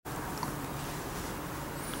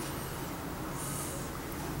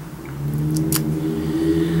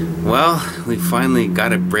Well, we finally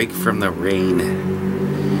got a break from the rain.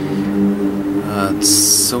 It's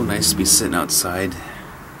so nice to be sitting outside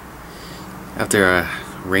after a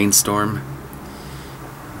rainstorm,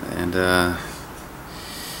 and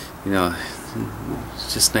you know,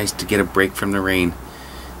 it's just nice to get a break from the rain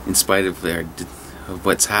in spite of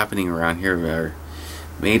what's happening around here. Our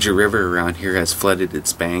major river around here has flooded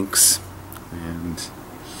its banks and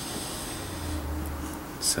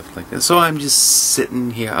stuff like that. So I'm just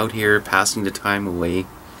sitting here out here passing the time away,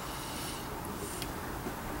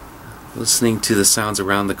 listening to the sounds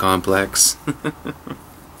around the complex.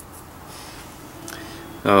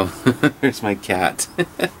 Oh, there's my cat.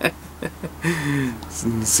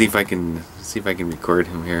 see if I can record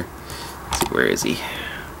him here. Let's see, where is he?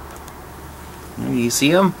 You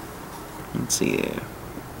see him? Let's see.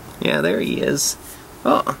 Yeah, there he is.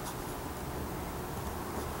 Oh.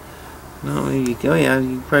 No, there you go. Yeah,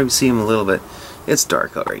 you can probably see him a little bit. It's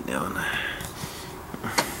dark out right now.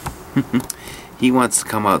 He wants to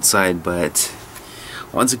come outside, but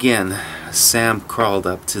once again, Sam crawled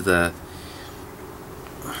up the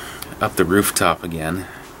rooftop again.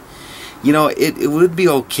 You know, it would be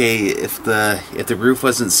okay if the roof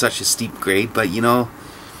wasn't such a steep grade, but you know,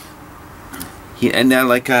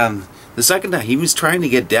 the second time he was trying to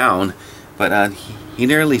get down, but he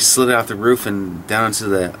nearly slid off the roof and down onto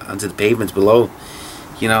the pavements below.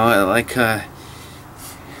 You know, like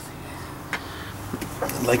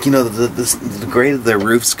you know, the grade of the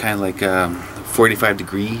roof's kind of like a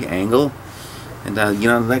 45-degree angle, and you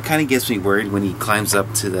know, that kind of gets me worried when he climbs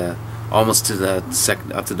up to almost to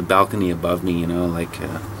the balcony above me. You know, like you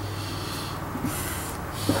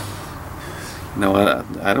know,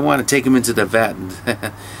 I don't want to take him into the vet and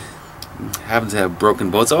happen to have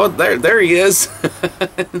broken bones. Oh, there he is.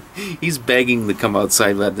 He's begging to come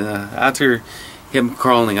outside, but after him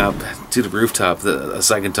crawling up to the rooftop a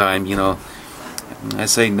second time, you know, I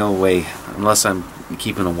say no way, unless I'm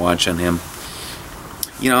keeping a watch on him.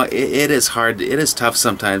 You know, it is hard, it is tough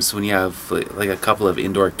sometimes when you have like a couple of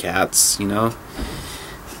indoor cats, you know,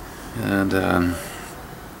 and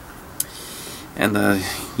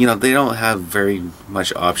you know, they don't have very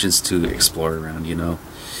much options to explore around, you know,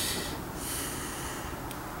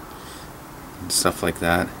 and stuff like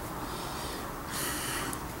that.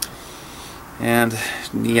 And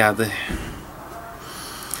yeah,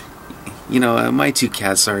 you know, my two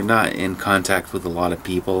cats are not in contact with a lot of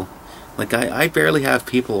people. Like I barely have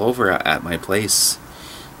people over at my place.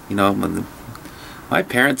 You know, my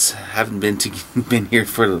parents haven't been here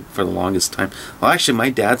for the longest time. Well, actually, my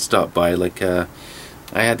dad stopped by. Like I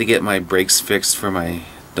had to get my brakes fixed for my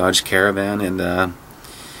Dodge Caravan, and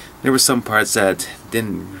there were some parts that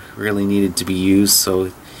didn't really needed to be used,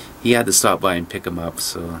 so he had to stop by and pick them up.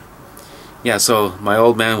 So yeah, so my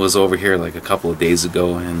old man was over here like a couple of days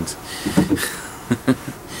ago, and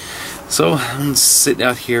so I'm sitting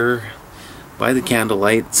out here by the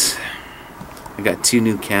candlelight. I got 2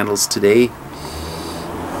 new candles today.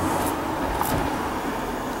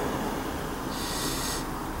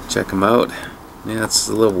 Check them out. Yeah, it's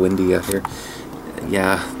a little windy out here.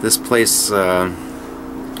 Yeah, this place around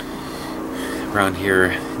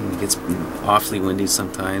here gets awfully windy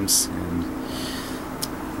sometimes, and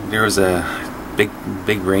there was a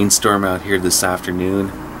big rainstorm out here this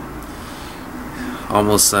afternoon.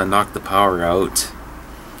 Almost knocked the power out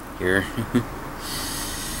here.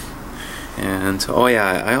 And oh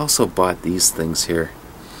yeah, I also bought these things here.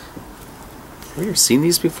 Have you ever seen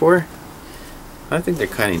these before? I think they're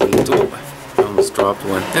kind of neat. Oh, I almost dropped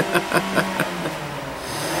one.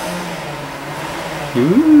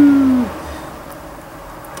 Ooh.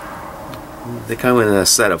 They come in a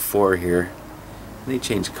set of 4 here. They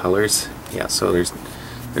change colors. Yeah, so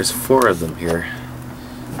there's 4 of them here.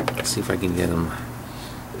 Let's see if I can get them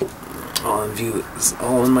all in view. It's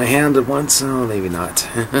all in my hand at once. Oh, maybe not.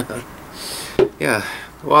 Yeah.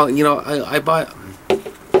 Well, you know, I bought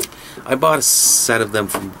a set of them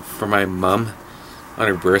for my mom on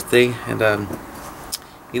her birthday, and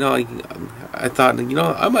you know, I thought, you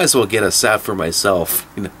know, I might as well get a set for myself.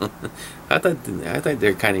 You know, I thought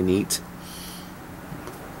they're kind of neat.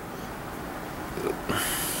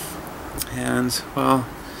 And well,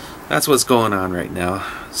 that's what's going on right now.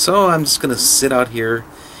 So I'm just gonna sit out here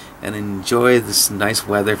and enjoy this nice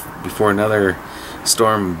weather before another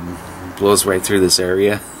storm blows right through this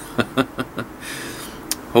area.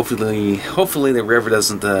 Hopefully the river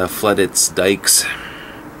doesn't flood its dikes.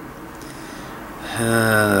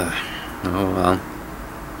 Oh well.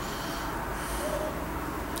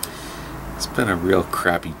 It's been a real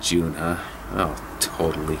crappy June, huh? Oh,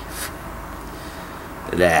 totally.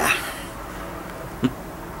 Blah.